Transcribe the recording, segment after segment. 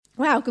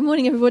Wow, good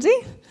morning, everybody.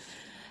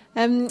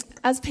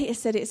 As Peter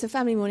said, it's a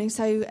family morning,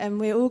 so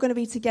we're all going to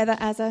be together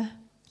as a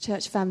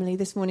church family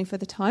this morning for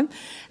the time.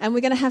 And we're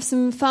going to have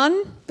some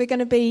fun. We're going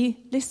to be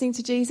listening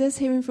to Jesus,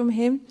 hearing from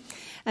him,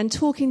 and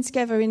talking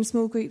together in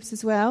small groups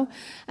as well.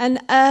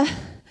 And I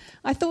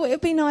thought it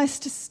would be nice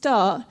to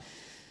start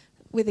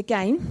with a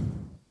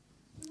game.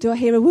 Do I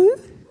hear a woo?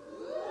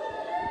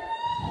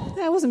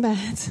 That wasn't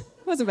bad.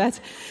 It wasn't bad.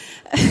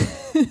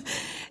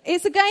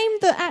 It's a game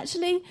that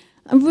actually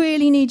I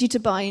really need you to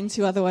buy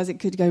into, otherwise it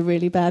could go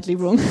really badly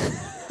wrong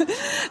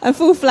and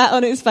fall flat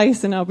on its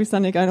face, and I'll be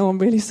standing there going, oh, I'm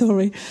really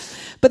sorry.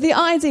 But the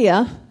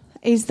idea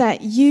is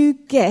that you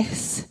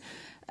guess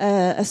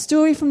a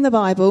story from the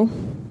Bible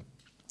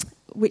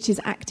which is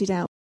acted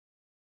out.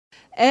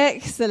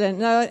 Excellent.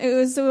 No, it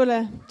was all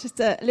just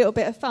a little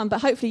bit of fun,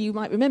 but hopefully you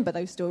might remember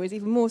those stories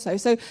even more so.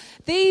 So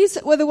these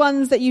were the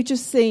ones that you've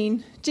just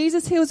seen.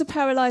 Jesus heals a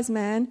paralyzed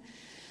man.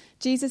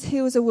 Jesus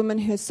heals a woman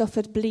who has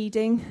suffered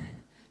bleeding.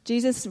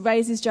 Jesus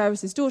raises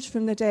Jairus' daughter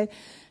from the dead.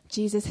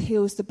 Jesus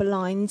heals the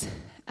blind.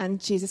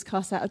 And Jesus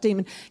casts out a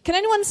demon. Can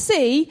anyone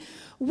see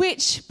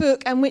which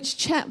book and which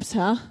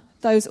chapter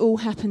those all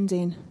happened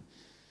in?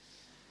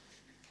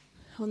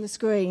 On the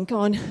screen. Go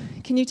on.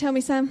 Can you tell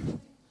me,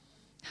 Sam?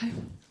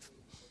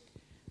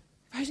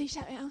 Rosie,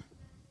 shout it out.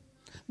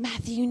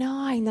 Matthew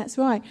 9, that's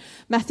right.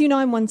 Matthew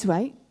 9,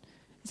 1-8.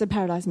 It's a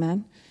paralysed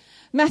man.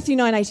 Matthew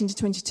 9,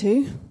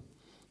 18-22.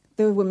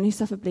 The woman who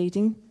suffered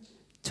bleeding.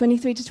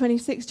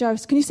 23-26,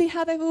 Jairus. Can you see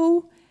how they've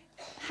all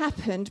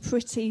happened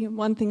pretty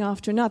one thing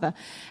after another?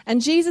 And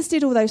Jesus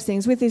did all those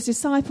things with his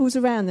disciples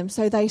around them,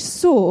 so they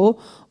saw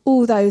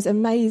all those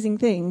amazing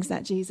things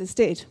that Jesus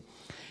did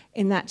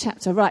in that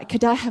chapter. Right,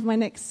 could I have my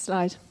next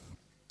slide?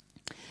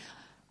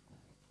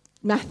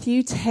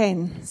 Matthew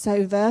 10.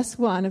 So verse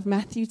 1 of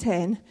Matthew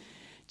 10.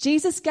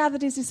 Jesus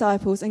gathered his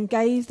disciples and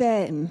gave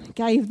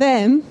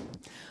them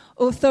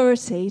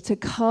authority to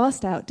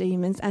cast out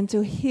demons and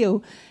to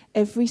heal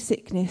every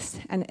sickness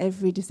and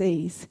every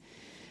disease.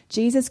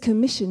 Jesus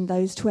commissioned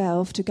those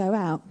 12 to go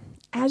out.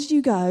 As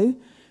you go,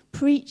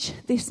 preach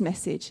this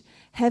message.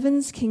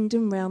 Heaven's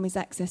kingdom realm is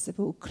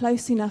accessible,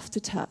 close enough to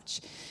touch.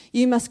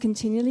 You must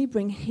continually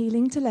bring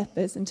healing to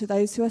lepers and to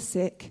those who are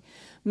sick.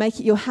 Make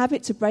it your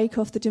habit to break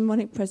off the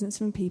demonic presence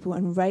from people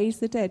and raise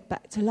the dead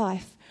back to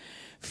life.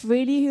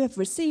 Freely you have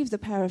received the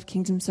power of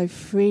kingdom, so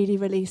freely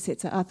release it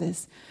to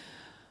others.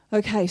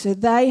 Okay, so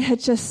they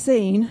had just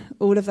seen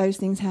all of those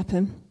things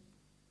happen.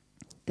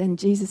 Then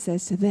Jesus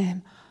says to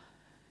them,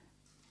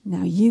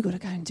 now you got to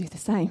go and do the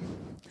same.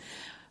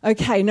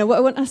 Okay, now what I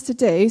want us to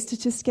do is to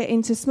just get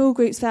into small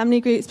groups,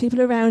 family groups,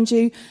 people around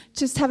you,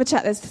 just have a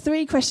chat. There's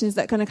 3 questions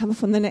that are going to come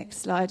up on the next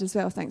slide as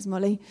well. Thanks,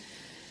 Molly.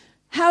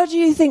 How do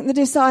you think the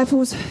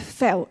disciples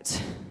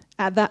felt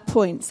at that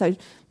point? So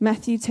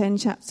Matthew 10,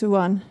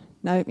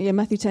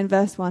 Matthew 10,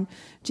 verse 1,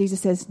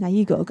 Jesus says, now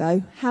you got to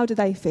go. How do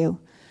they feel?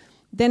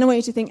 Then I want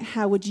you to think,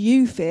 how would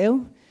you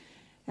feel?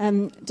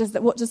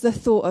 What does the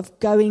thought of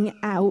going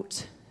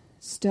out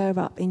stir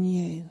up in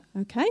you?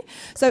 Okay,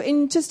 so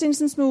in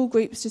some small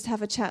groups, just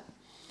have a chat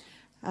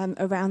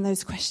around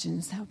those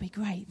questions. That would be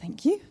great.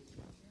 Thank you.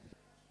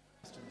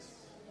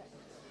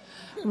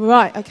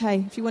 Right.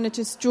 Okay. If you want to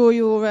just draw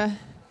your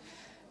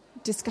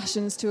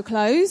discussions to a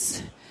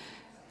close,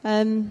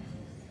 there'll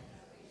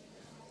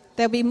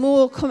be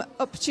more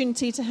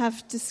opportunity to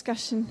have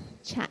discussion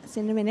chats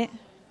in a minute.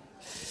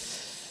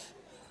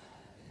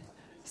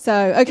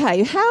 So,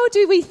 okay, how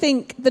do we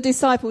think the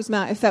disciples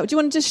might have felt? Do you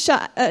want to just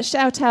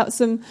shout out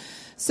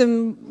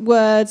some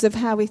words of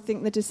how we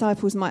think the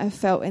disciples might have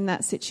felt in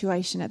that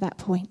situation at that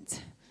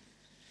point?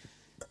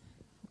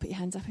 Put your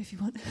hands up if you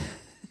want.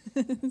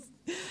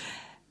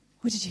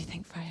 What did you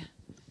think, Freya?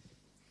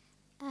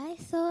 I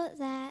thought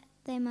that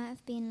they might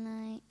have been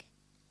like,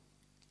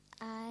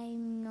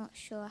 I'm not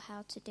sure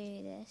how to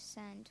do this,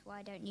 and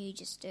why don't you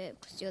just do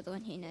it because you're the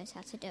one who knows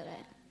how to do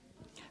it.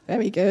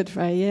 Very good,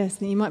 Freya,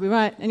 yes. You might be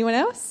right. Anyone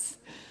else?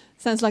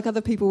 Sounds like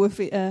other people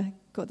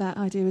got that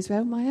idea as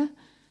well. Maya?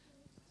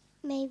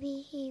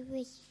 Maybe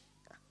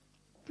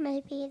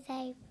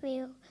they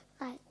feel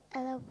like a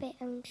little bit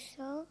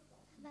unsure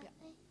about it.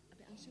 A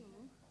bit unsure?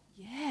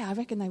 Yeah, I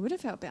reckon they would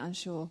have felt a bit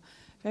unsure.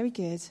 Very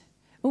good.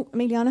 Oh,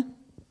 Emiliana?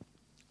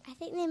 I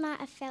think they might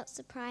have felt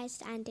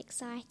surprised and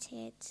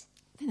excited.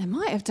 I think they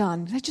might have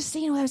done. They've just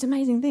seen all those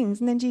amazing things,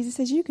 and then Jesus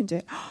says, you can do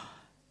it.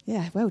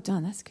 Yeah, well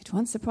done. That's a good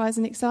one. Surprised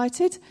and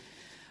excited.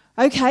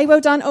 Okay, well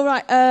done. All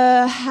right,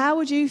 how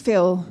would you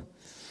feel?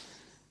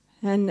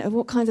 And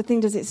what kind of thing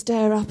does it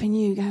stir up in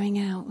you going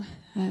out?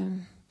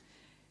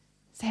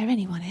 Is there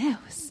anyone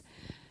else?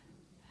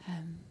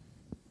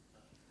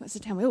 What's the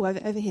time? Oh,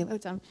 over here. Well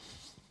done.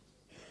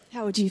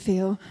 How would you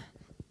feel?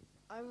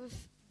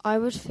 I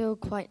would feel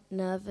quite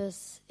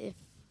nervous if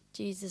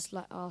Jesus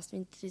asked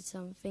me to do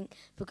something,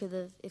 because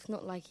it's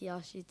not like he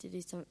asked you to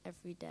do something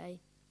every day.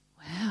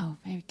 Wow,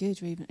 very good.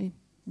 Really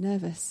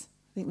nervous.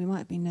 I think we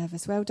might be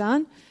nervous. Well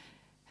done.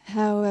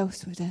 How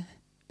else would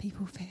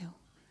people feel?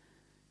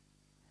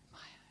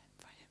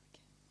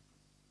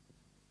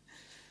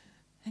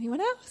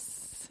 Anyone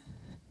else?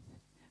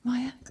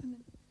 Maya?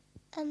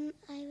 I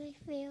would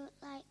feel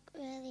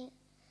really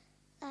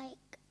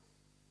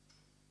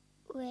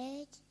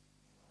weird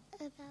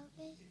about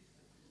it.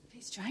 A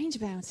bit strange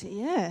about it,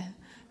 yeah.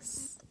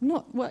 It's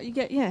not what you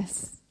get,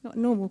 yes. Not a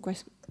normal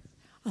question.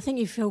 I think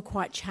you feel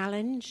quite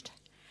challenged,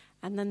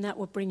 and then that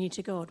would bring you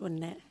to God,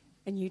 wouldn't it?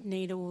 And you'd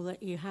need all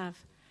that you have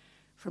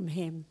from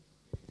him.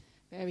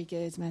 Very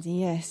good, Maddie.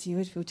 Yes, you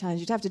would feel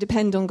challenged. You'd have to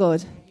depend on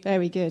God.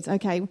 Very good.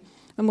 Okay,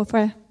 one more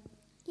prayer.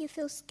 You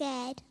feel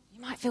scared.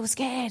 You might feel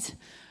scared.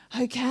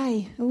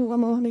 Okay. Oh,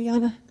 one more,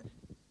 Liliana.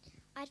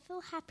 I'd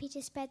feel happy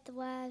to spread the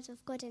words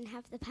of God and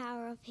have the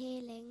power of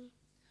healing.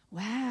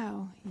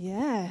 Wow,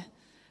 yeah,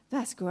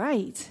 that's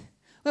great.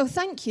 Well,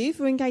 thank you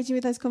for engaging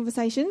with those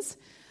conversations.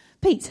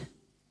 Pete.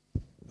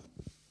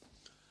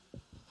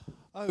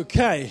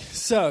 Okay,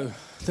 so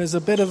there's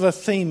a bit of a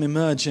theme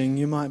emerging.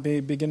 You might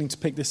be beginning to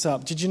pick this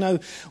up. Did you know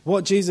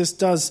what Jesus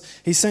does?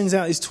 He sends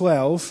out his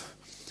 12,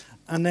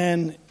 and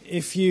then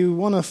if you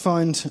want to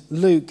find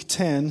Luke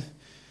 10,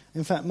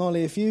 in fact,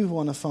 Molly, if you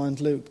want to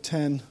find Luke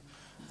 10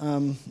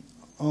 on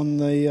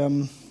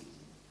the...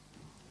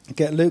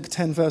 get Luke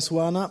 10 verse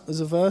 1 up as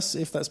a verse,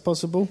 if that's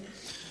possible.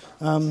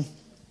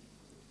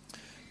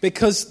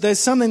 Because there's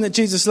something that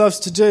Jesus loves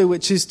to do,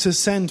 which is to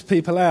send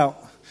people out.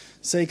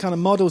 So he kind of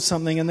models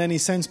something and then he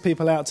sends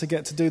people out to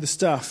get to do the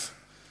stuff.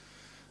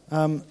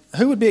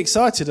 Who would be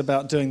excited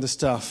about doing the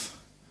stuff?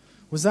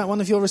 Was that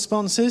one of your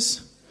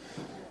responses?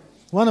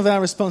 One of our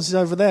responses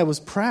over there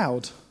was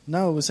proud.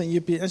 Noah was saying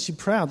you'd be actually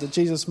proud that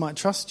Jesus might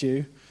trust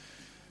you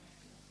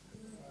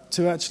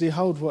to actually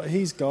hold what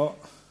he's got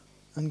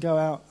and go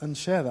out and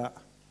share that.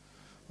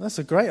 Well, that's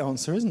a great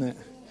answer, isn't it?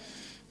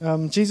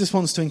 Jesus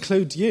wants to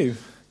include you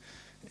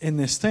in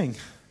this thing.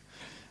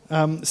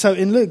 So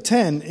in Luke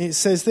 10, it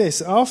says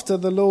this: after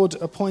the Lord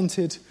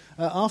appointed,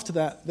 after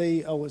that,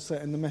 what's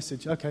that in the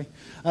message? Okay.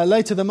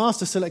 Later, the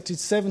master selected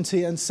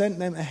 70 and sent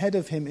them ahead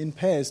of him in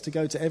pairs to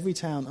go to every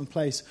town and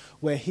place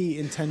where he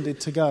intended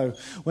to go.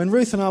 When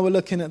Ruth and I were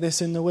looking at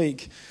this in the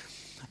week,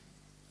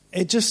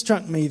 it just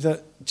struck me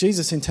that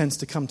Jesus intends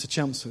to come to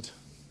Chelmsford.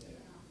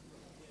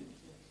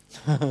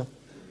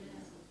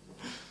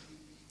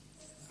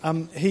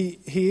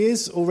 He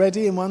is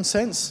already, in one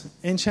sense,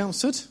 in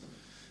Chelmsford,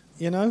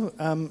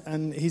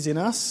 and he's in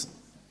us.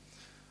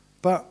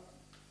 But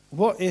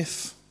what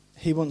if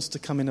he wants to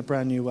come in a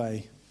brand new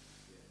way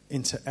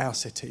into our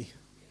city,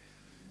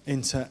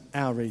 into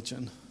our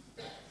region,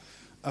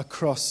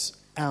 across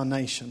our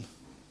nation?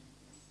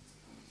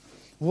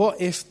 What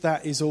if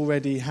that is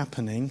already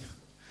happening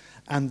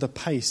and the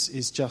pace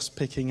is just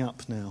picking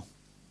up now?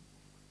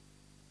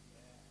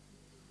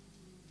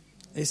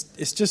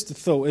 It's just a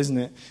thought, isn't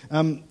it?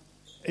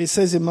 It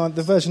says in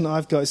the version that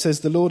I've got, it says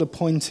the Lord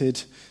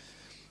appointed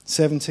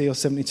 70 or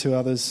 72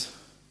 others.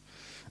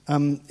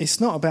 It's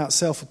not about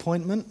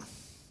self-appointment.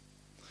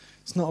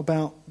 It's not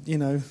about,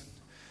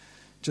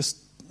 just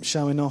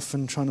showing off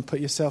and trying to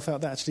put yourself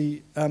out there.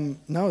 Actually,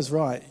 Noah's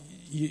right.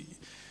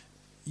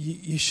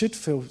 You should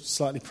feel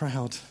slightly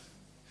proud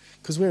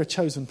because we're a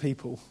chosen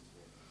people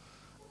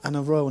and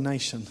a royal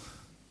nation,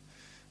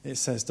 it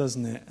says,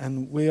 doesn't it?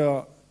 And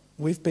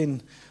we've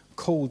been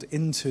called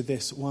into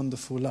this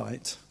wonderful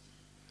light.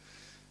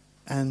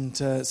 And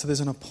so there's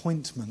an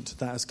appointment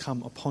that has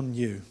come upon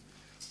you.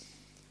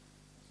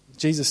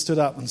 Jesus stood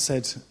up and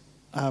said,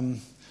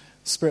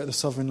 Spirit of the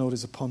Sovereign Lord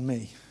is upon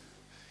me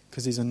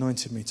because he's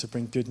anointed me to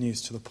bring good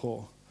news to the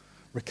poor,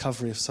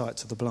 recovery of sight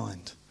to the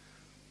blind.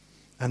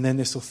 And then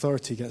this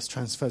authority gets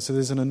transferred. So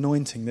there's an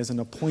anointing, there's an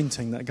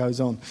appointing that goes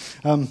on.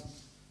 The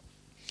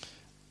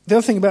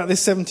other thing about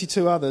this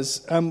 72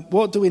 others,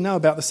 what do we know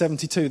about the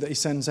 72 that he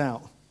sends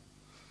out?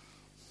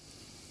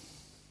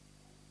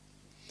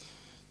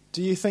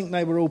 Do you think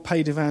they were all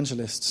paid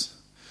evangelists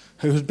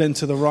who had been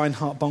to the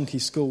Reinhard Bonnke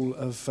School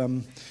of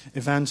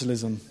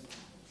Evangelism?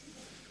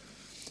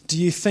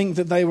 Do you think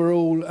that they were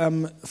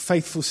all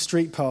faithful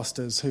street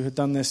pastors who had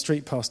done their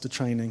street pastor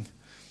training?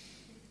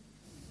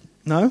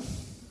 No?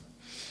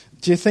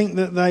 Do you think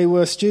that they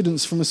were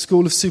students from a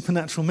school of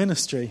supernatural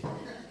ministry?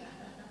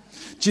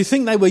 Do you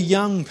think they were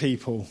young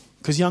people?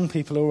 Because young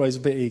people are always a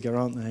bit eager,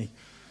 aren't they?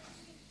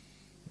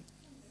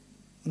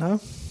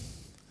 No?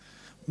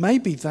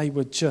 Maybe they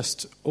were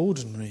just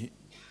ordinary,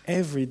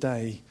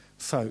 everyday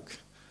folk,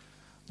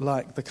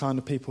 like the kind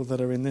of people that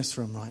are in this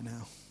room right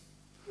now,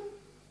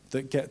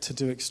 that get to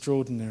do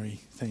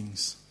extraordinary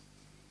things.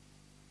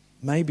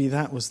 Maybe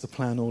that was the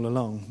plan all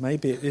along.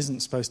 Maybe it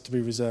isn't supposed to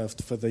be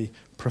reserved for the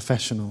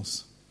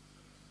professionals.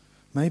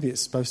 Maybe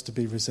it's supposed to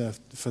be reserved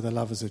for the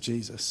lovers of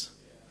Jesus,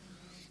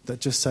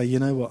 that just say, you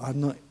know what, I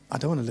don't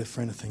want to live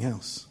for anything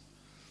else.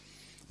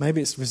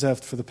 Maybe it's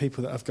reserved for the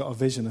people that have got a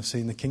vision of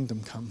seeing the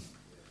kingdom come.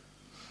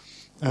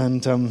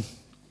 And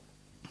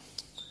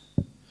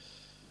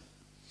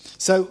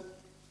so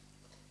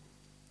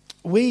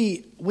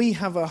we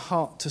have a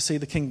heart to see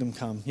the kingdom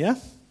come, yeah?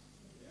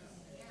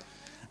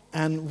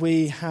 And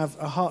we have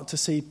a heart to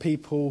see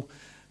people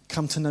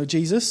come to know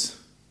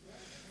Jesus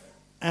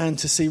and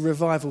to see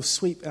revival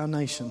sweep our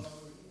nation.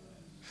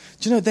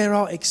 Do you know there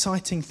are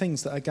exciting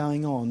things that are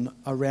going on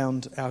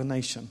around our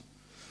nation?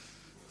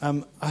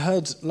 I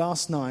heard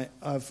last night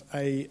of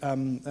we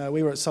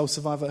were at Soul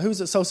Survivor. Who was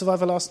at Soul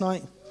Survivor last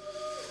night?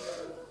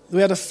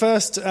 We had a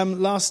first,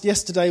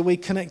 yesterday we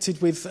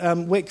connected with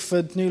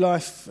Wickford, New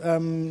Life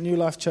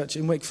Church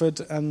in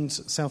Wickford and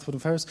Southwood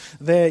and Ferris.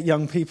 Their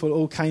young people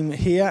all came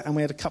here and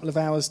we had a couple of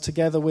hours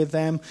together with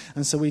them.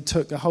 And so we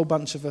took a whole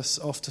bunch of us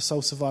off to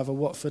Soul Survivor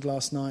Watford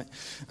last night.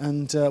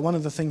 And one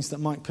of the things that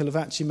Mike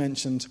Pilavacci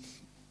mentioned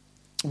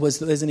was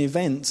that there's an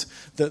event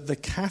that the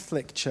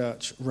Catholic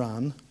Church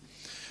run,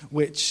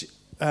 which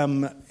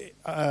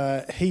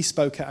he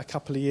spoke at a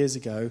couple of years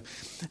ago.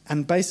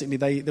 And basically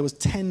there was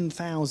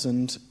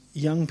 10,000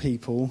 young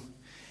people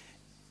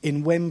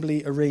in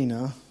Wembley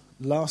Arena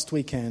last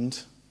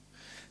weekend.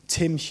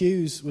 Tim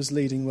Hughes was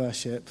leading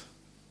worship.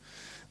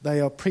 They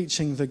are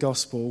preaching the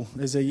gospel.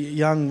 There's a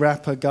young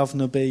rapper,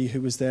 Governor B, who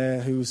was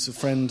there, who was a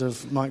friend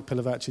of Mike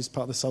Pilavacci's,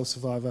 part of the Soul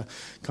Survivor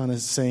kind of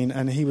scene,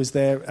 and he was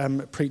there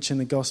preaching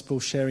the gospel,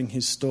 sharing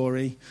his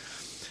story.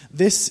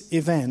 This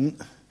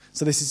event,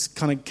 so this is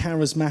kind of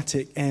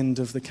charismatic end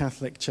of the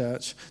Catholic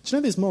Church. Do you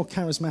know there's more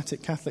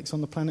charismatic Catholics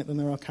on the planet than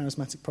there are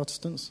charismatic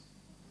Protestants?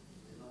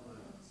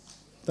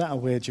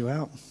 That'll weird you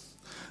out.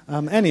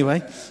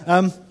 Anyway,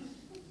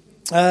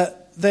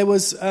 there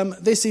was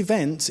this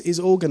event is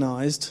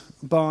organised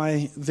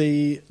by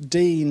the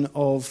dean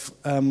of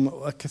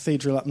a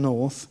cathedral up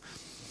north,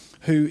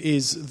 who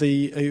is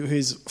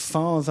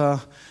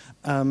Father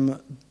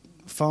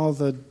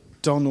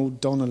Donald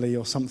Donnelly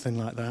or something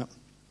like that,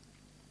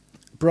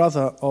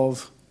 brother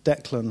of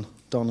Declan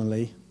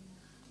Donnelly,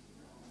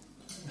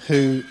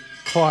 who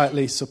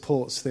quietly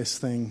supports this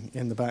thing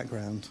in the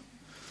background.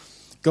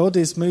 God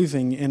is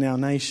moving in our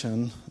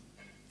nation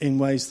in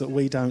ways that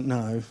we don't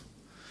know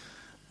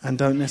and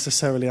don't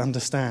necessarily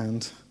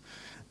understand.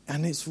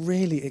 And it's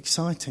really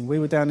exciting. We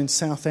were down in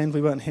Southend.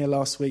 We weren't here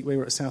last week. We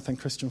were at Southend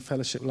Christian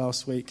Fellowship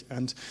last week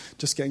and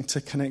just getting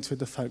to connect with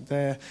the folk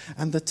there.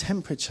 And the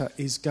temperature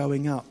is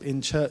going up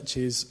in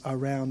churches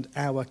around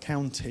our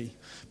county.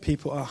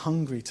 People are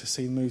hungry to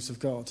see the moves of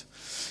God.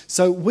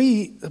 So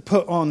we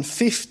put on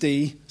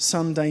 50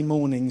 Sunday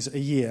mornings a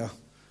year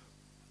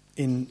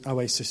in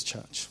Oasis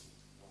Church.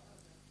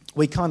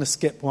 We kind of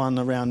skip one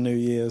around New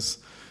Year's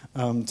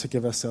to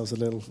give ourselves a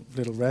little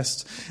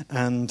rest,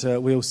 and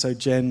we also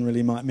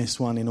generally might miss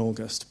one in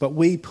August. But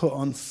we put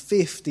on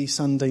 50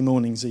 Sunday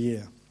mornings a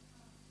year.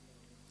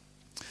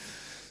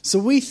 So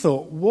we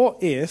thought,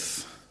 what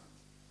if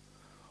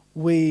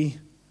we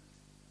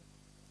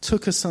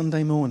took a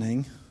Sunday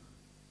morning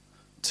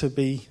to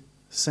be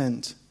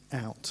sent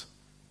out?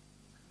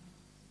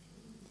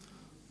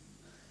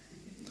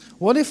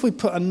 What if we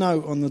put a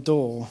note on the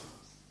door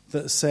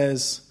that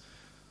says,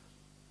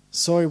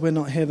 sorry, we're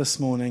not here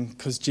this morning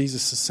because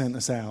Jesus has sent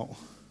us out.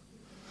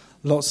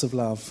 Lots of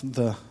love,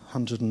 the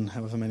 100 and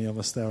however many of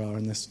us there are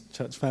in this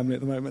church family at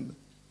the moment.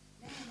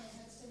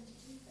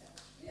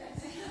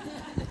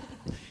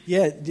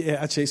 Yeah,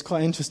 actually, it's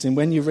quite interesting.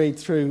 When you read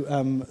through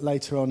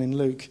later on in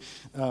Luke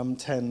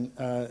 10,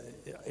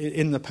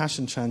 in the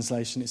Passion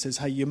Translation, it says,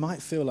 hey, you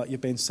might feel like you're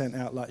being sent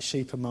out like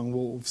sheep among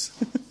wolves.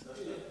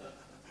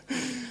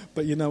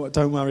 But you know what?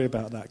 Don't worry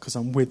about that because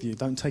I'm with you.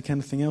 Don't take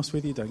anything else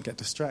with you. Don't get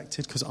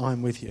distracted because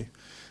I'm with you.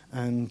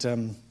 And,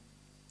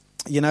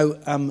 it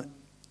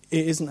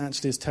isn't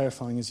actually as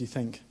terrifying as you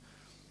think.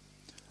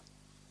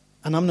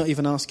 And I'm not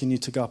even asking you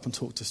to go up and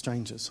talk to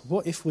strangers.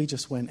 What if we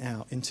just went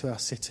out into our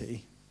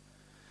city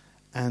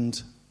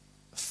and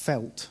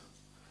felt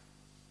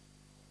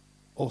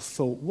or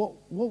thought,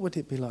 what would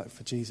it be like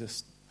for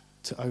Jesus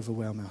to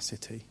overwhelm our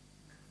city?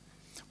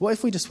 What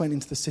if we just went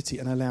into the city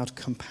and allowed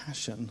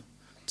compassion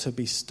to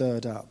be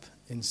stirred up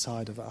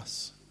inside of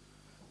us,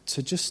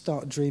 to just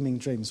start dreaming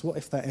dreams? What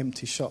if that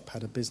empty shop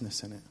had a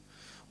business in it?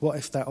 What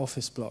if that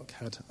office block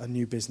had a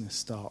new business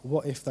start?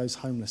 What if those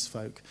homeless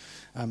folk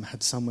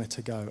had somewhere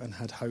to go and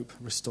had hope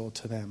restored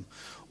to them?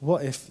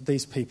 What if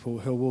these people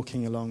who are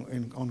walking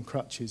along on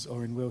crutches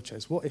or in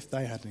wheelchairs, what if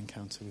they had an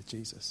encounter with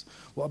Jesus?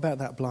 What about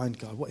that blind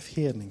guy? What if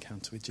he had an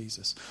encounter with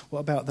Jesus? What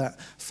about that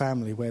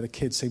family where the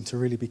kids seem to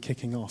really be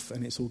kicking off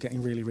and it's all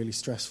getting really, really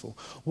stressful?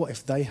 What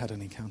if they had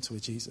an encounter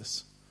with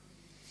Jesus?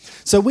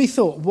 So we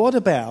thought, what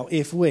about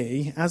if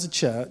we, as a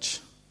church,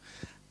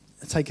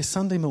 take a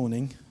Sunday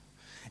morning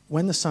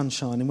when the sun's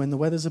shining, when the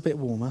weather's a bit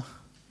warmer,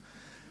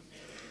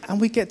 and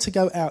we get to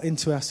go out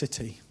into our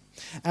city.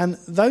 And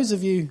those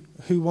of you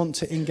who want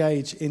to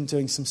engage in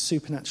doing some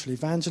supernatural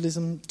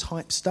evangelism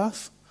type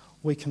stuff,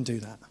 we can do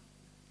that.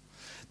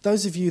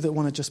 Those of you that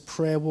want to just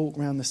prayer walk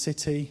around the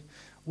city,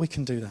 we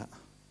can do that.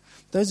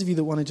 Those of you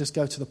that want to just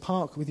go to the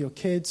park with your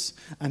kids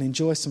and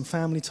enjoy some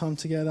family time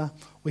together,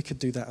 we could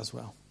do that as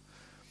well.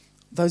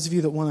 Those of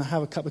you that want to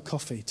have a cup of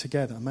coffee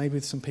together, maybe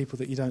with some people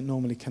that you don't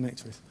normally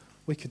connect with,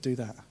 we could do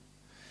that.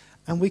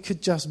 And we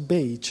could just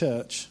be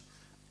church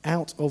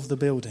out of the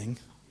building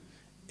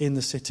in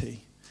the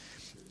city.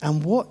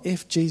 And what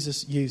if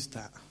Jesus used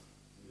that?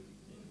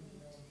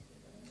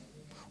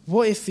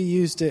 What if he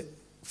used it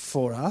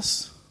for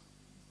us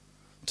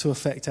to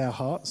affect our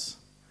hearts?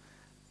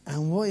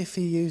 And what if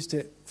he used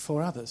it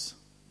for others?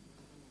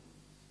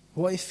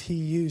 What if he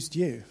used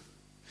you?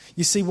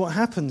 You see, what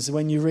happens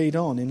when you read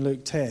on in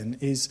Luke 10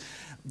 is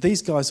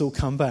these guys all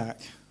come back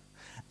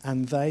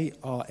and they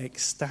are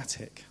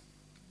ecstatic.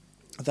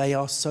 They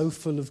are so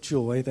full of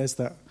joy. There's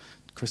that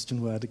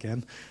Christian word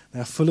again.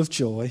 They're full of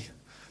joy.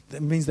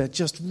 That means they're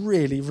just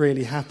really,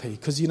 really happy.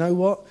 Because you know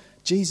what?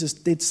 Jesus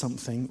did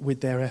something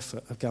with their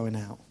effort of going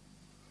out.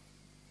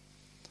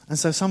 And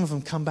so some of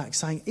them come back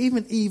saying,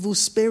 even evil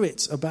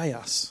spirits obey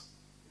us.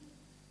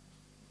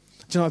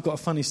 Do you know, I've got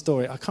a funny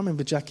story. I can't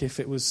remember, Jackie, if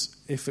it was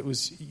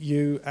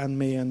you and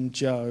me and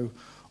Joe,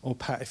 or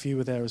Pat, if you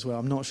were there as well.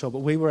 I'm not sure. But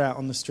we were out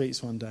on the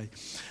streets one day.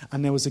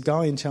 And there was a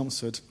guy in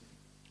Chelmsford.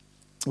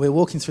 We were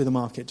walking through the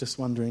market just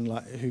wondering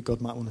like who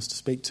God might want us to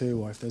speak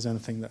to, or if there's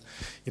anything that,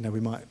 you know,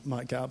 we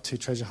might get up to,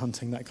 treasure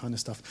hunting, that kind of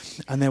stuff.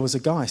 And there was a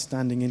guy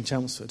standing in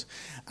Chelmsford,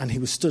 and he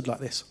was stood like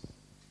this.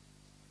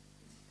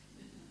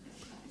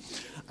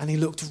 And he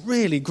looked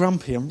really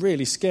grumpy and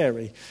really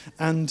scary.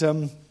 And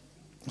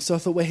so I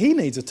thought, well, he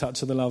needs a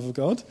touch of the love of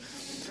God.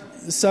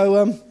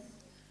 So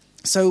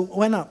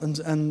went up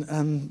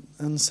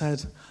and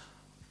said,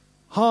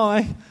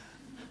 hi,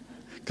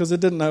 because I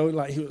didn't know,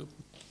 like, he was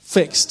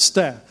fixed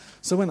stare.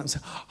 So I went up and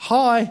said,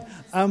 hi,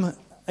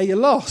 are you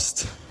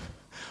lost?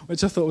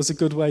 Which I thought was a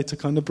good way to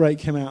kind of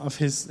break him out of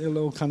his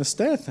little kind of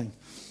stare thing.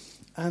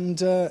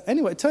 And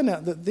anyway, it turned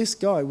out that this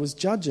guy was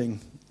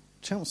judging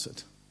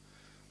Chelmsford.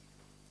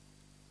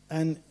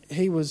 And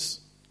he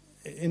was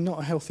in not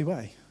a healthy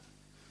way.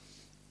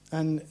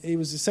 And he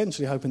was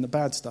essentially hoping that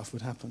bad stuff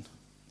would happen,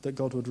 that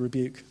God would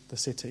rebuke the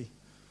city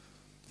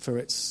for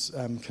its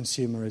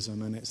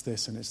consumerism and it's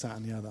this and it's that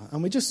and the other.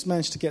 And we just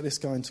managed to get this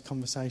guy into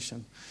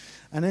conversation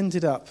and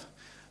ended up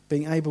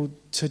being able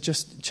to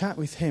just chat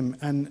with him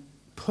and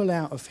pull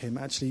out of him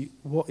actually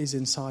what is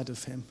inside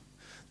of him,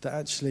 that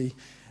actually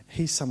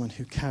he's someone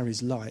who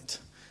carries light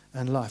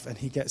and life, and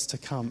he gets to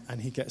come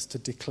and he gets to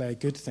declare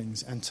good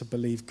things and to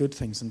believe good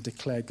things and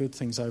declare good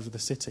things over the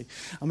city.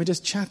 And we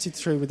just chatted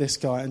through with this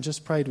guy and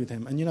just prayed with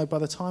him. And, you know, by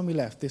the time we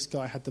left, this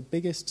guy had the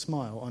biggest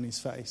smile on his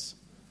face.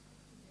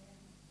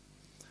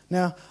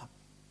 Now,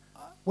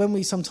 when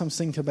we sometimes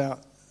think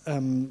about,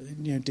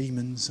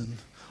 demons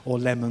or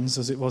lemons,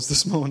 as it was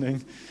this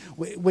morning,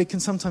 we can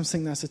sometimes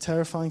think that's a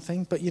terrifying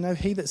thing. But, you know,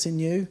 he that's in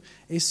you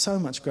is so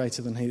much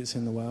greater than he that's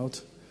in the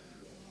world.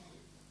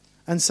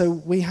 And so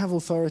we have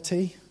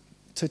authority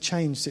to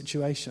change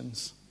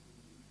situations.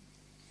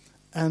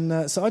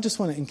 And so I just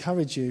want to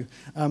encourage you.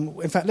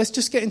 In fact, let's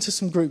just get into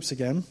some groups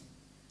again.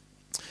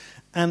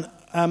 And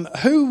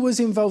who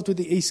was involved with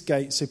the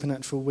Eastgate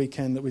Supernatural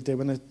weekend that we did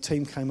when the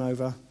team came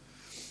over?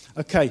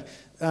 Okay,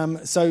 and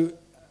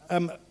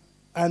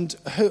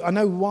who, I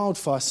know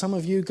Wildfire, some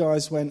of you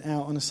guys went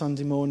out on a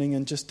Sunday morning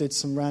and just did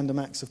some random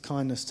acts of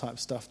kindness type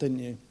stuff, didn't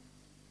you?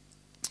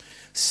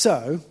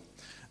 So...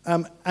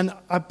 and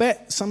I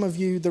bet some of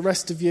you, the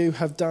rest of you,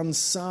 have done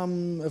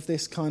some of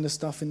this kind of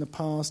stuff in the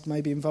past,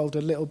 maybe involved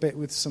a little bit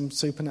with some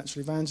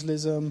supernatural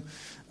evangelism.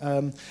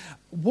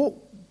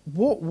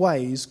 What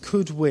ways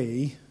could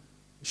we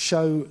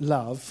show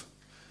love,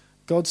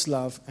 God's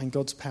love and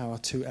God's power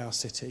to our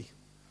city?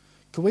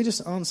 Could we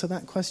just answer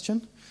that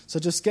question? So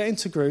just get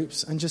into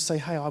groups and just say,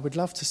 hey, I would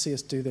love to see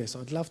us do this.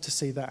 I'd love to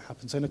see that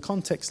happen. So in a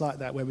context like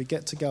that where we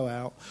get to go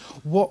out,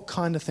 what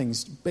kind of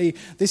things?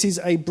 This is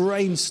a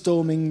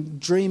brainstorming,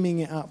 dreaming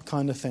it up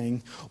kind of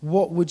thing.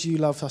 What would you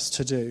love us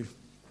to do?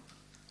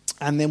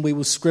 And then we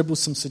will scribble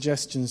some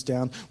suggestions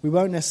down. We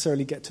won't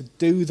necessarily get to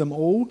do them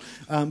all,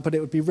 but it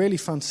would be really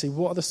fun to see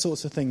what are the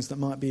sorts of things that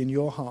might be in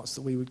your hearts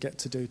that we would get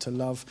to do to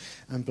love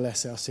and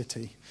bless our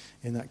city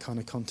in that kind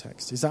of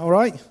context. Is that all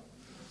right?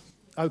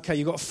 Okay,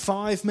 you've got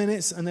 5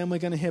 minutes and then we're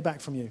going to hear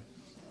back from you.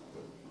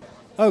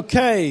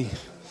 Okay,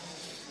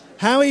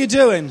 how are you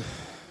doing?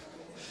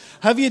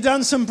 Have you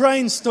done some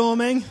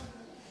brainstorming?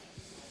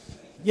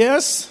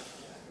 Yes?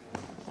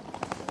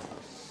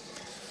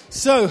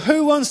 So,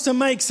 who wants to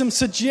make some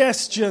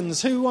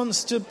suggestions? Who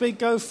wants to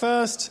go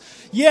first?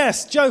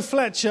 Yes, Joe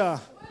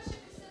Fletcher.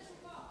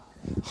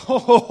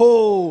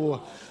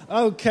 Oh,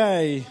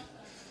 okay.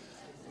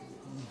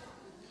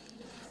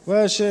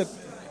 Worship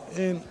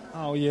in...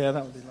 Oh, yeah,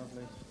 that would be lovely.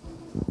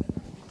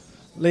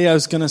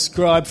 Leo's going to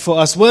scribe for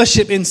us.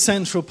 Worship in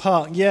Central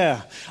Park.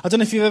 Yeah. I don't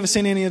know if you've ever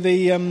seen any of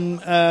the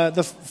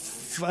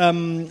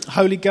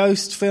Holy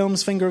Ghost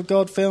films, Finger of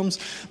God films,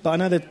 but I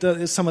know that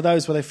there's some of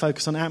those where they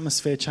focus on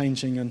atmosphere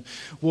changing and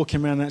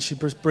walking around and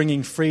actually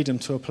bringing freedom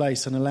to a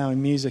place and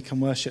allowing music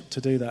and worship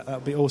to do that. That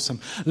would be awesome.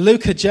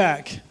 Luca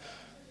Jack,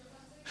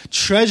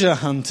 treasure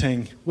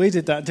hunting. We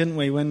did that, didn't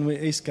we, when we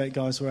Eastgate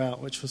guys were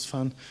out, which was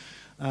fun.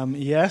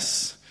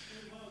 Yes.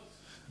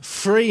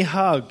 Free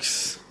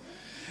hugs.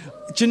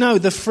 Do you know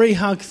the free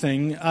hug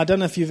thing? I don't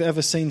know if you've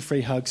ever seen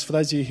free hugs. For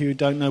those of you who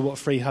don't know what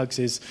free hugs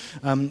is,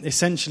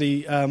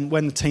 essentially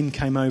when the team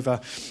came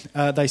over,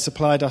 they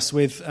supplied us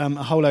with a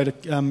whole load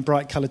of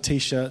bright coloured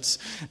T-shirts,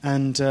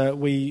 and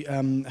we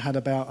had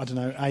about,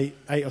 8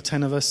 or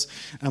 10 of us,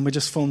 and we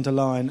just formed a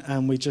line,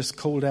 and we just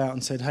called out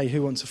and said, hey,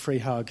 who wants a free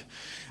hug?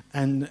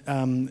 And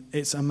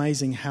it's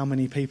amazing how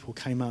many people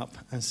came up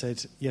and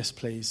said, yes,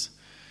 please.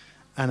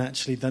 And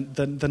actually,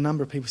 the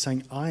number of people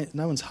saying,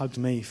 no one's hugged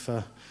me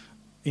for,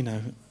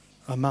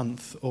 a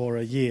month or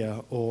a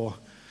year,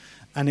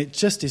 and it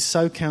just is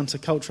so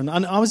countercultural.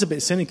 And I was a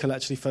bit cynical,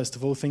 actually, first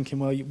of all, thinking,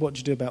 well, what do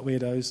you do about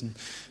weirdos and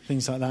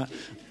things like that?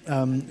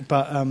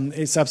 But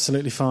it's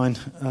absolutely fine.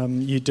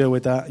 You deal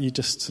with that. You're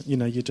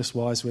just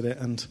wise with it,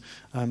 and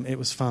it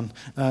was fun.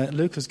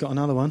 Luca's got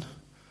another one.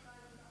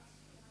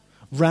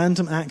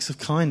 Random acts of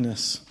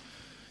kindness.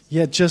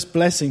 Yeah, just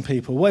blessing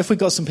people. What if we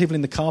got some people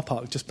in the car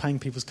park just paying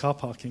people's car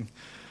parking?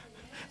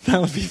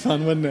 That would be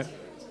fun, wouldn't it?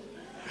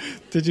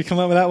 Did you come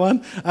up with that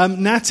one?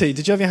 Natty,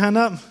 did you have your hand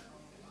up?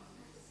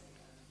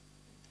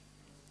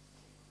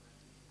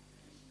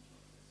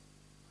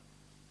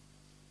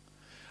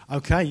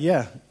 Okay,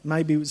 yeah.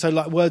 Maybe, so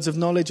like words of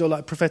knowledge or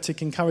like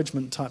prophetic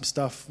encouragement type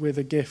stuff with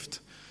a gift.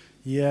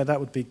 Yeah, that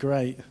would be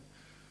great.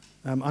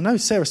 I know,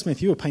 Sarah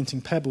Smith, you were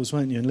painting pebbles,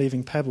 weren't you, and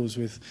leaving pebbles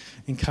with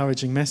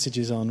encouraging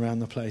messages on around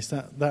the place.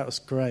 That was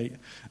great.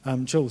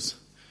 Jules?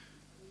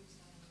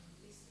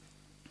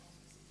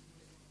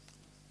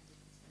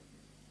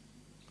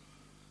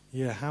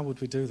 Yeah, how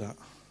would we do that?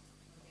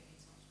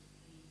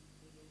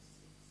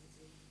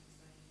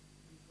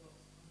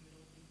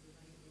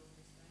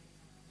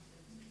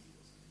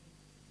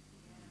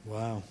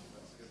 Wow.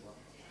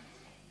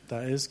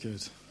 That is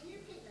good.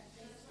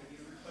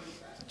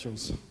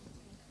 Jules?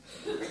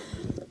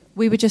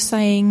 We were just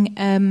saying,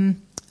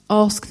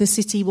 ask the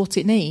city what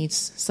it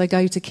needs. So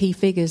go to key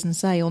figures and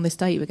say, on this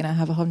date we're going to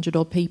have 100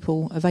 odd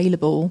people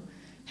available.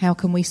 How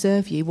can we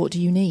serve you? What do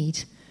you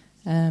need?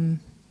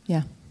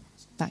 Yeah,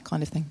 that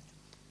kind of thing.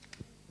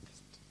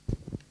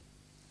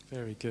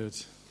 Very good.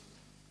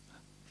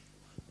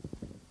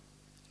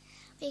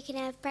 We can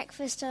have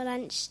breakfast or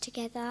lunch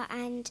together,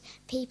 and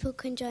people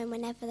can join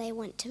whenever they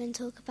want to and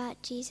talk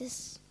about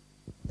Jesus.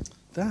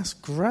 That's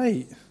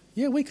great.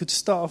 Yeah, we could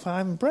start off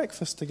having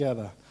breakfast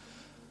together,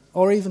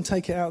 or even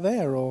take it out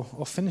there, or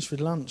finish with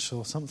lunch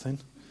or something.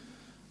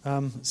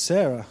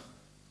 Sarah?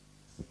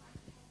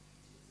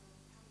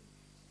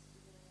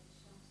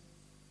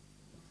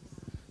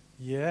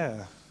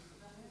 Yeah.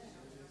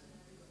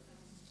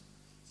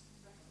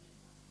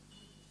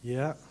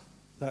 Yeah,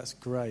 that's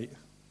great.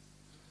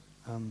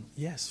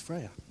 Yes,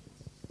 Freya.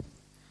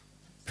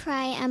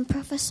 Pray and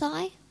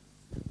prophesy.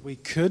 We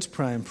could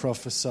pray and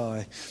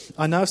prophesy.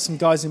 I know some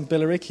guys in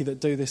Billericay that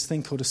do this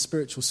thing called a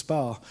spiritual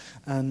spa,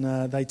 and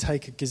they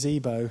take a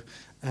gazebo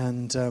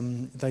and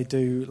they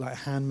do like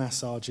hand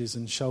massages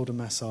and shoulder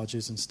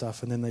massages and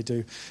stuff, and then they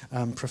do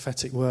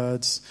prophetic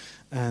words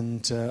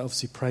and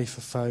obviously pray for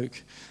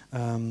folk.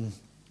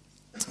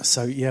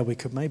 So yeah, we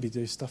could maybe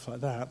do stuff like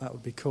that. That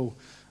would be cool.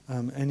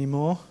 Any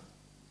more?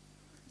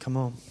 Come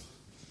on.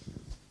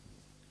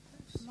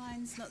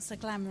 Mine's not so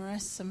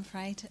glamorous, I'm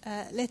afraid.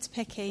 Litter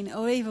picking,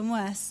 or even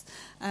worse,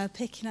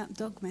 picking up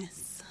dog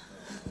mess.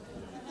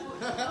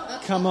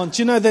 Come on.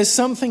 Do you know, there's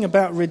something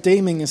about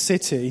redeeming a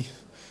city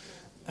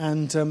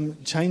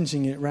and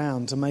changing it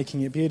round and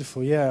making it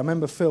beautiful. Yeah, I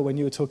remember, Phil, when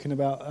you were talking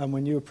about,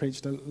 when you were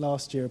preached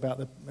last year about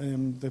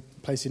the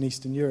place in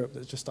Eastern Europe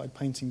that just started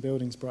painting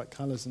buildings bright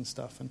colours and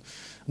stuff. And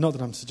not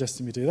that I'm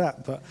suggesting we do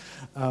that, but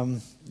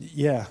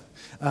yeah.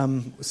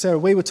 Sarah,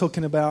 we were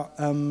talking about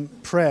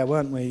prayer,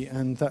 weren't we,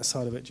 and that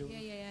side of it.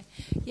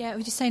 Yeah, we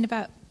were just saying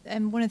about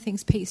one of the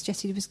things Pete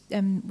suggested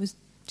was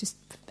just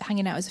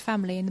hanging out as a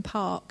family in the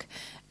park,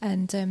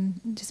 and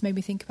just made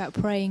me think about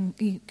praying.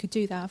 You could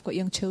do that. I've got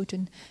young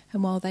children,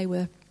 and while they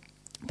were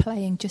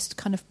playing, just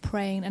kind of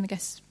praying, and I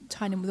guess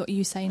tying in with what you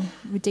were saying,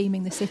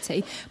 redeeming the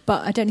city.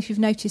 But I don't know if you've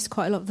noticed,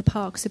 quite a lot of the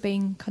parks are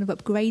being kind of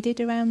upgraded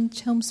around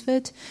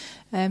Chelmsford,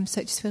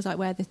 so it just feels like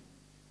where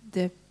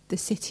the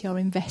city are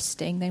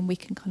investing, then we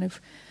can kind of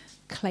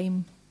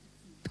claim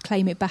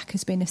it back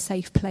as being a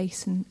safe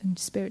place and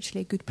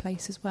spiritually a good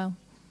place as well.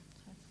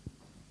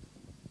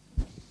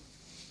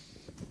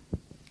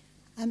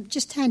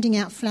 Just handing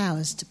out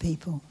flowers to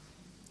people,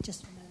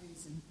 just for no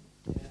reason.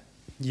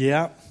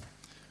 Yeah,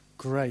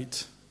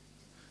 great.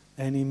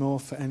 Any more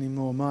for any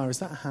more? Mara, is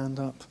that a hand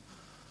up?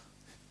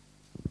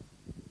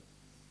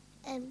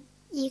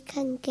 You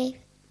can give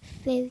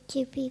food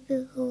to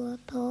people who are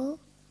poor.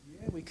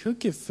 Yeah, we could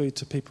give food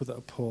to people that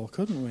are poor,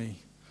 couldn't we?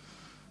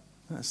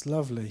 That's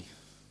lovely.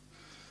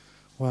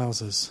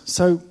 Wowzers.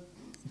 So,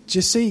 do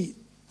you see...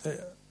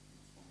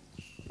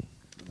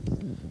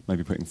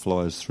 Maybe putting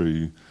flyers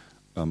through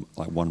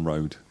like one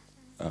road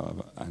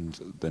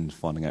and then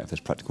finding out if there's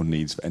practical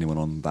needs for anyone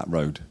on that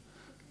road,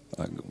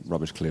 like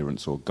rubbish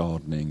clearance or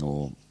gardening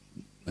or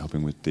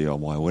helping with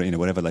DIY or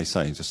whatever they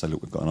say. Just say,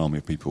 look, we've got an army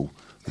of people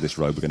for this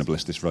road. We're going to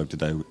bless this road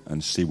today,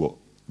 and see what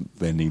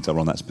their needs are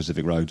on that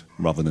specific road,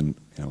 rather than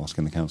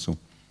asking the council.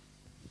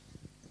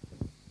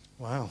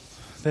 Wow,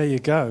 there you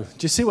go.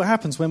 Do you see what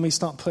happens when we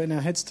start putting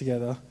our heads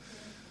together?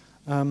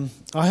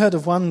 I heard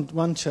of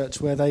one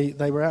church where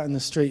they were out in the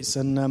streets,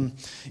 and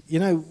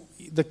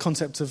the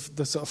concept of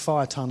the sort of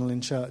fire tunnel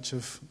in church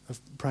of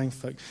praying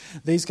for folk.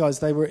 These guys,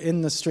 they were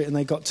in the street and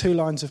they got two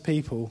lines of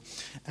people,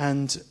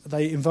 and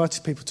they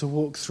invited people to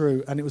walk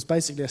through, and it was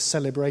basically a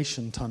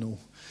celebration tunnel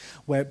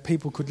where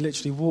people could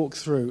literally walk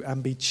through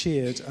and be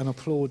cheered and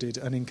applauded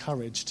and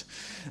encouraged.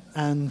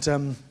 And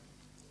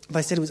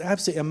they said it was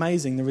absolutely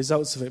amazing, the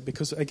results of it,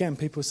 because, again,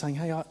 people were saying,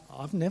 hey,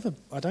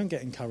 I don't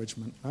get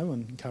encouragement. No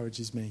one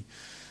encourages me.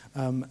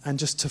 And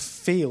just to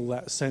feel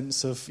that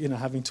sense of,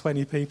 having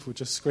 20 people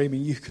just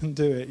screaming, you can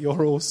do it,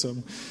 you're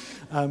awesome,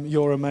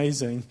 you're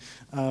amazing,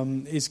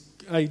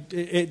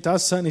 it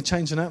does certainly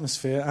change an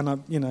atmosphere,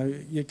 and,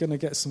 you're going to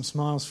get some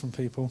smiles from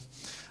people.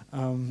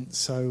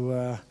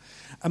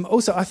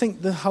 Also, I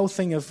think the whole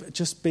thing of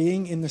just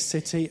being in the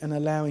city and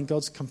allowing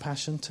God's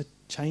compassion to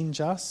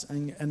change us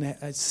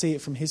and see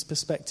it from his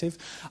perspective.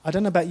 I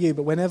don't know about you,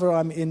 but whenever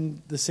I'm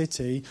in the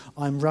city,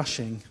 I'm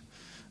rushing.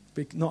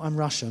 I'm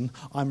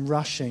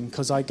rushing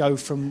because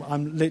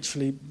I'm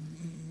literally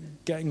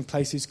getting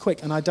places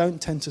quick, and I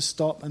don't tend to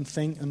stop and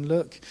think and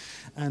look.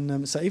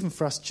 And so even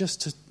for us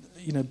just to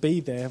be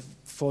there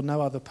for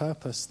no other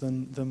purpose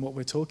than what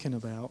we're talking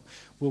about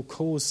will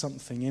cause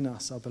something in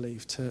us, I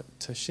believe, to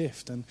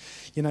shift. And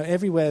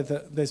everywhere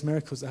that there's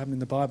miracles that happen in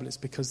the Bible, it's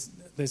because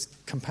there's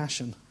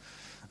compassion.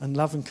 And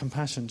love and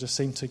compassion just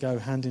seem to go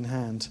hand in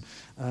hand.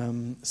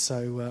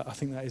 So I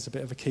think that is a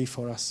bit of a key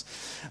for us.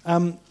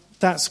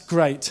 That's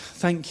great.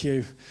 Thank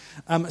you.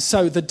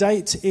 So the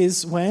date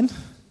is when?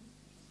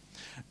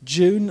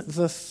 June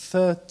the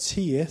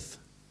 30th.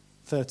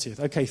 30th.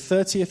 Okay,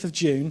 30th of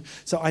June.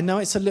 So I know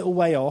it's a little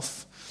way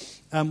off.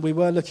 We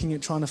were looking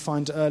at trying to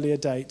find earlier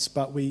dates,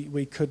 but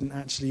we couldn't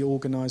actually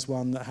organise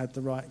one that had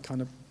the right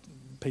kind of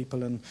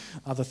people and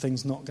other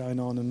things not going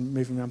on and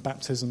moving around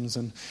baptisms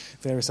and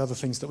various other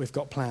things that we've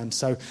got planned.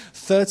 So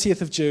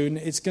 30th of June,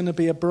 it's going to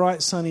be a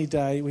bright sunny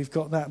day. We've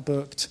got that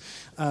booked.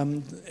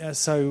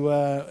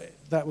 So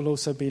that will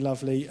also be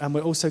lovely. And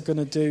we're also going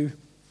to do...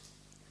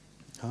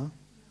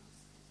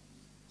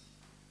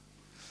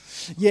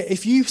 Yeah,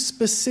 if you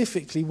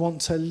specifically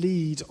want to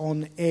lead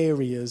on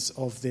areas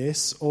of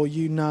this, or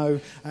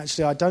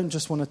actually I don't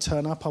just want to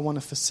turn up, I want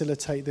to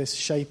facilitate this,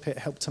 shape it,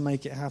 help to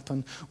make it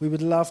happen, we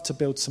would love to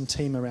build some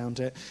team around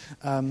it.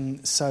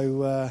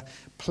 So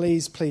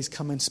please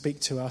come and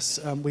speak to us.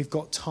 We've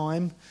got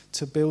time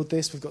to build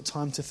this. We've got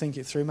time to think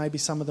it through. Maybe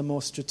some of the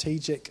more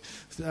strategic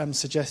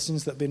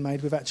suggestions that have been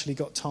made, we've actually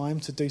got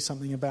time to do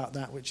something about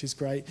that, which is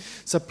great.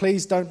 So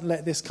please don't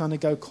let this kind of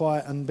go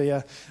quiet and be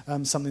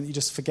something that you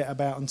just forget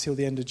about until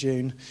the end of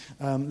June.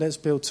 Let's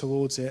build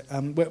towards it.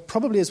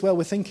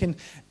 We're thinking,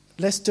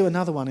 let's do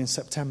another one in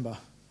September.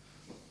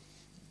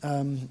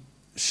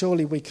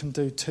 Surely we can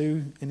do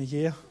 2 in a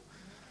year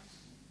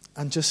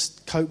and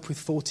just cope with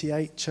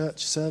 48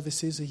 church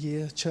services a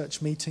year,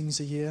 church meetings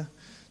a year.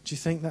 Do you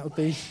think that would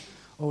be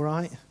all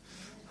right?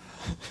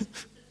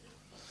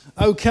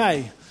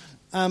 Okay.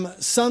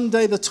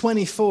 Sunday the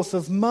 24th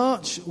of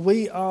March,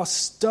 we are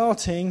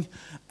starting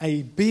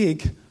a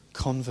big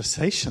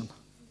conversation.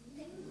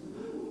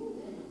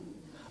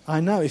 I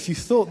know, if you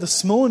thought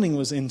this morning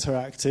was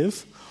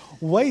interactive,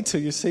 wait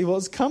till you see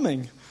what's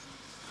coming.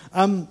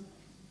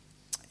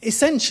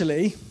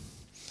 Essentially,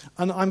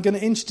 and I'm going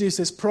to introduce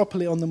this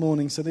properly on the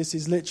morning, so this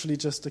is literally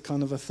just a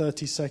kind of a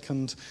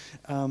 30-second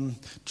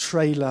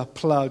trailer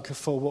plug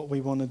for what we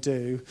want to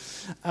do.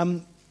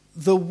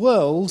 The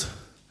world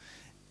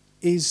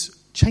is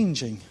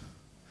changing.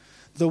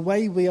 The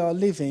way we are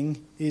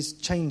living is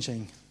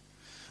changing.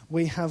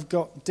 We have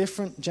got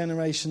different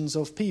generations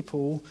of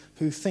people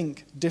who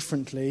think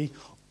differently,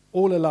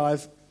 all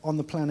alive on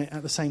the planet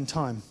at the same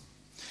time.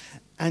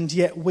 And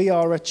yet we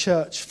are a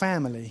church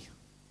family.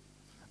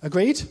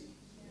 Agreed?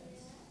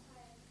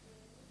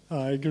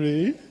 I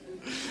agree.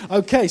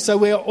 Okay, so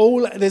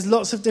there's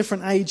lots of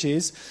different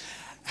ages.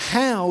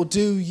 How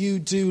do you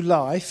do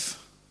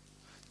life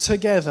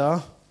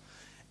together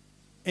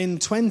in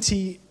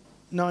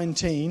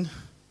 2019?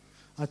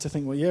 I had to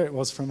think what year it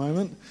was for a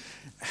moment.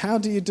 How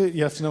do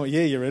you have to know what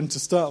year you're in to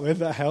start with,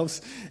 that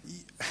helps.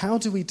 How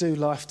do we do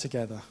life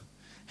together?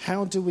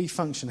 How do we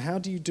function? How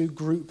do you do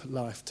group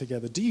life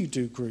together? Do you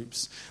do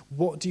groups?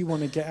 What do you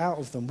want to get out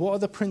of them? What are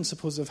the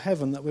principles of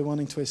heaven that we're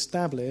wanting to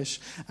establish?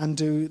 And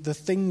do the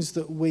things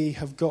that we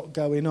have got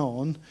going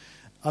on,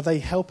 are they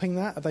helping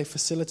that? Are they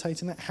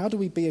facilitating that? How do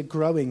we be a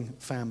growing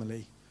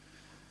family?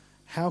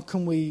 How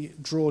can we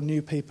draw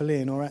new people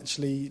in, or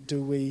actually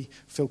do we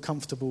feel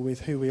comfortable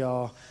with who we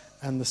are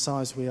and the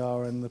size we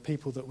are and the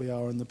people that we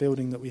are and the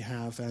building that we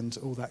have and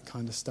all that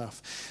kind of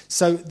stuff?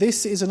 So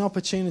this is an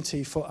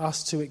opportunity for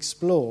us to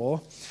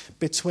explore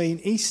between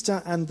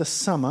Easter and the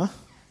summer.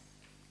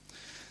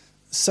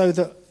 So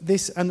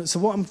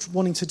what I'm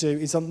wanting to do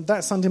is on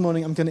that Sunday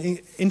morning I'm going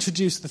to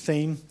introduce the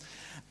theme,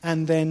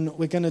 and then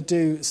we're going to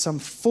do some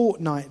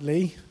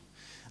fortnightly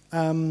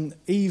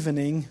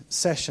evening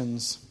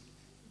sessions.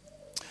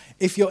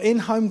 If you're in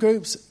home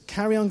groups,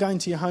 carry on going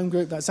to your home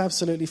group. That's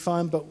absolutely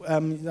fine, but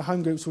the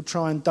home groups will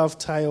try and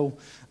dovetail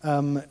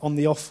on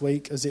the off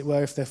week, as it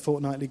were, if they're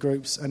fortnightly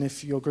groups. And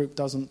if your group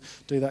doesn't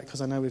do that,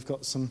 because I know we've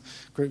got some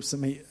groups that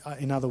meet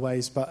in other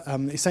ways. But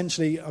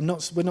essentially,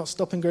 we're not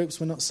stopping groups.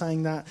 We're not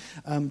saying that.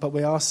 But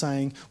we are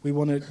saying we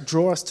want to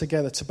draw us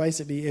together to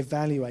basically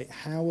evaluate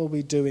how are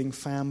we doing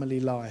family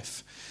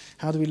life.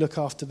 How do we look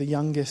after the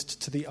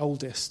youngest to the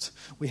oldest?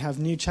 We have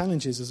new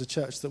challenges as a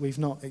church that we've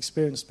not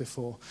experienced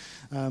before.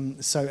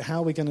 So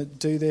how are we going to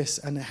do this,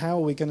 and how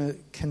are we going to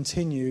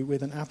continue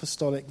with an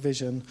apostolic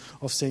vision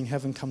of seeing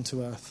heaven come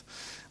to earth?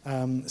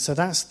 So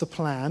that's the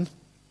plan.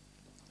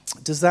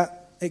 Does that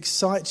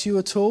excite you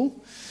at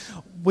all?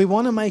 We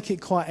want to make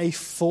it quite a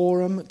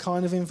forum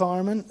kind of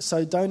environment,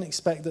 so don't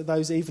expect that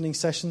those evening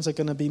sessions are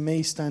going to be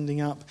me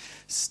standing up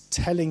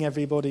telling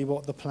everybody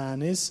what the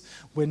plan is.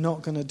 We're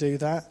not going to do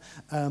that.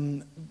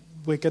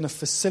 We're going to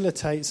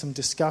facilitate some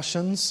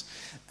discussions,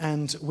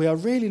 and we are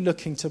really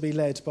looking to be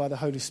led by the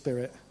Holy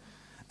Spirit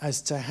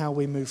as to how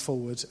we move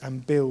forward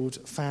and build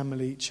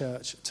family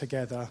church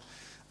together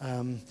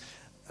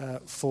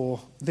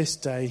for this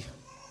day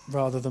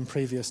rather than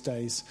previous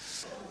days.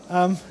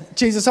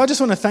 Jesus, I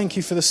just want to thank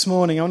you for this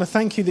morning. I want to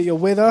thank you that you're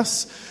with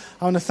us.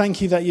 I want to thank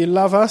you that you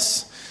love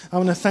us. I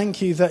want to thank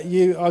you that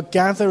you are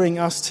gathering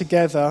us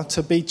together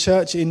to be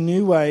church in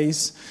new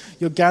ways.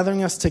 You're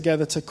gathering us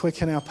together to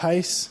quicken our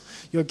pace.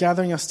 You're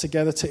gathering us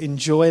together to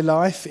enjoy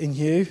life in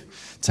you,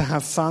 to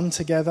have fun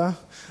together.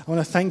 I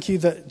want to thank you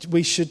that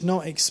we should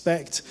not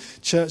expect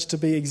church to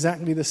be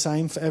exactly the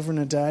same forever and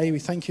a day. We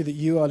thank you that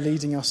you are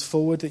leading us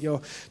forward, that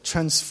you're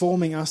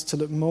transforming us to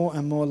look more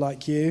and more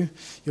like you.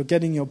 You're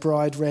getting your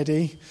bride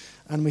ready,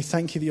 and we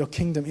thank you that your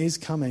kingdom is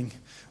coming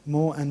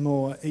more and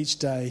more each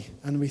day,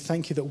 and we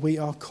thank you that we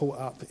are caught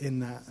up in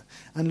that.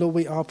 And Lord,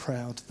 we are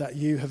proud that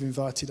you have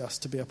invited us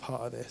to be a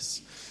part of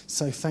this.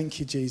 So thank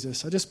you,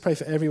 Jesus. I just pray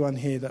for everyone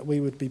here that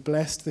we would be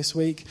blessed this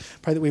week.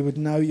 Pray that we would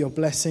know your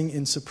blessing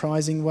in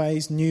surprising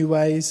ways, new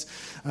ways,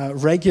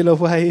 regular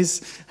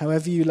ways,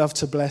 however you love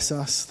to bless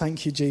us.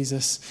 Thank you,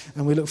 Jesus.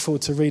 And we look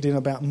forward to reading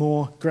about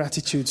more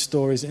gratitude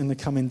stories in the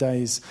coming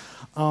days.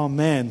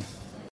 Amen.